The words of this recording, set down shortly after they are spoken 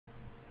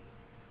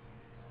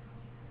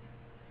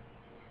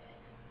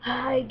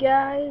Hi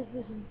guys,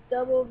 this is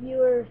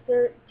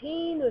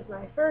doubleviewer13 with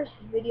my first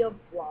video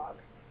vlog.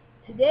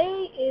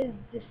 Today is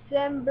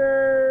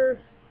December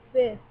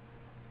 5th,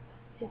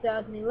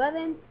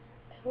 2011.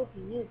 I hope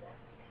you knew that.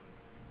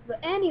 But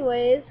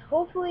anyways,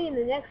 hopefully in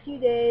the next few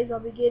days I'll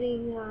be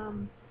getting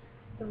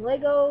some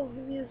Lego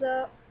reviews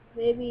up,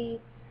 maybe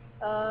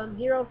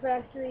Hero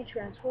Factory,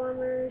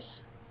 Transformers.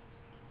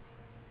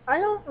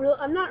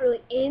 I'm not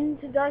really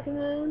into Dark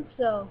Moon,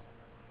 so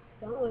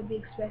don't really be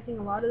expecting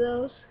a lot of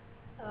those.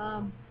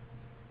 Um,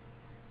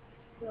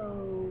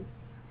 so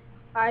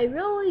I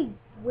really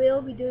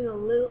will be doing a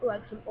little,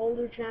 like some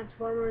older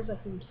Transformers, like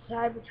some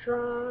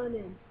Cybertron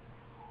and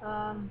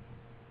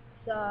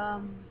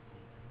some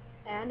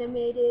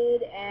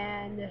animated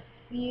and a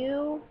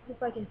few,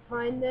 if I can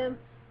find them,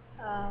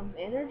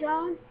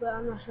 Energon, but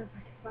I'm not sure if I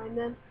can find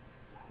them.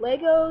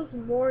 Legos,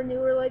 more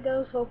newer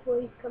Legos,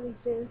 hopefully coming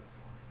soon.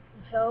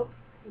 I hope,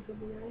 which would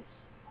be nice.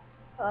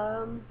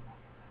 Um,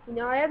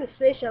 I have a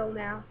space shuttle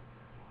now,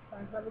 so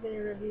I'm probably going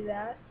to review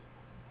that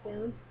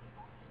soon.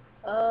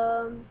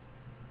 Um,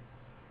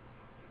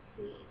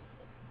 see.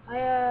 I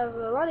have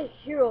a lot of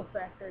Hero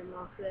Factory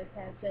mocks that I've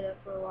had set up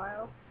for a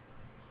while,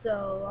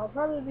 so I'll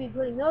probably be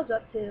putting those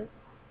up too,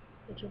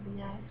 which will be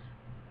nice.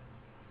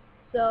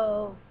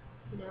 So,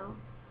 if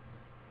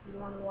you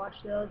want to watch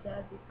those,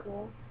 that'd be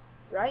cool.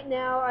 Right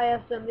now, I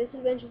have some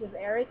Misadventures of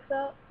Eric's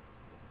up,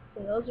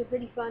 so those are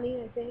pretty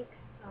funny, I think.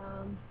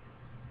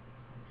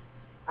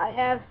 I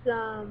have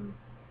some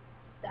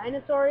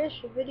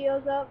dinosaur-ish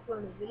videos up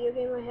from the video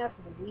game I have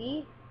for the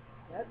Wii.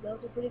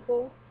 Those are pretty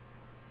cool.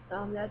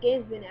 That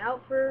game's been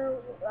out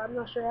for, I'm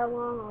not sure how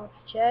long, I'll have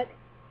to check.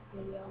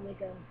 Maybe I'll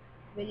make a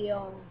video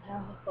on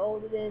how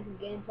old it is and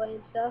gameplay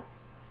and stuff.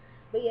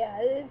 But yeah,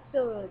 it's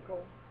still really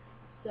cool.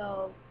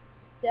 So,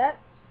 that's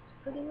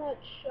pretty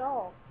much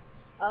all.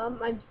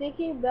 I'm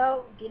thinking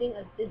about getting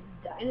this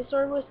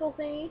dinosaur whistle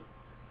thingy,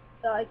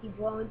 so I can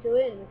blow into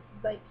it and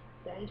it's like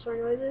dinosaur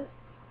noises.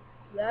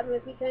 That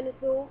might be kind of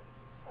cool.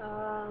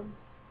 Um,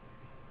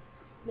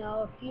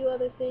 Now, a few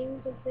other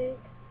things, I think.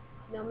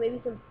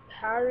 Maybe some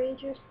Power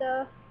Ranger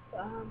stuff.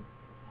 Um,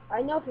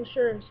 I know for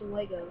sure some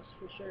Legos,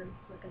 for sure,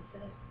 like I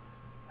said.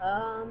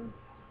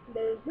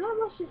 There's not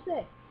much to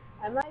say.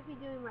 I might be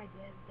doing my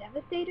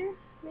Devastator,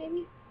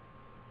 maybe.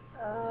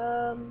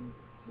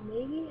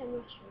 Maybe, I'm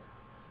not sure.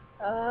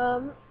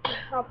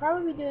 I'll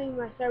probably be doing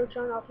my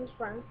Cybertron Optimus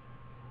Prime.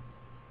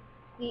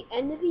 The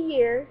end of the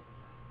year,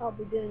 I'll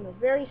be doing a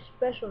very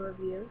special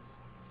review.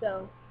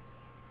 So,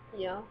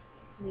 you know,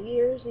 New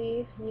Year's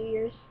Eve, New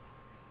Year's,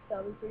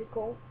 that'll be pretty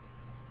cool.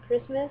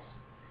 Christmas,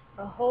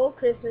 a whole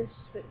Christmas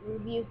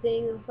review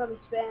thing. It'll probably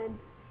spend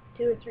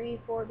 2 or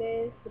 3, 4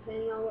 days,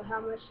 depending on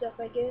how much stuff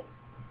I get.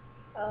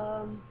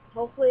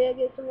 Hopefully I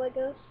get some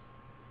Legos.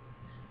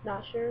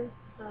 Not sure.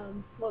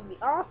 What would be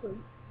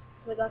awesome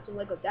if I got some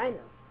Lego Dinos.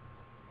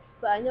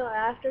 But I know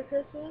after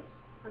Christmas,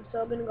 I'm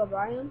still gonna go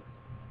buy them.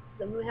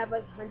 I'm gonna have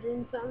like $100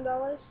 and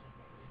something.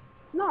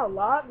 Not a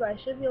lot, but I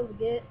should be able to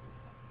get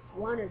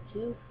 1 or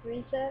 2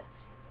 free sets.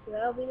 So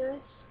that'll be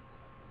nice.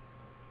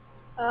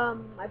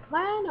 I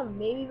plan on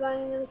maybe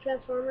buying another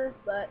Transformer,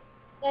 but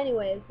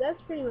anyways,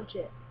 that's pretty much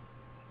it.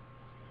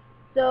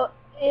 So,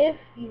 if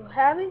you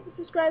haven't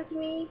subscribed to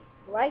me,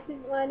 like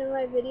one of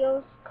my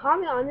videos,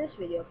 comment on this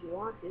video if you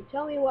want to.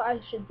 Tell me what I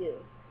should do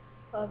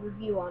a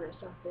review on or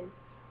something.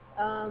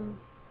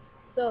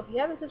 So if you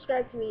haven't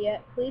subscribed to me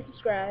yet, please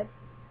subscribe.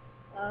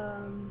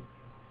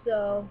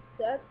 So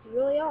that's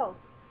really all.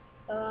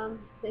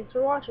 Thanks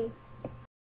for watching.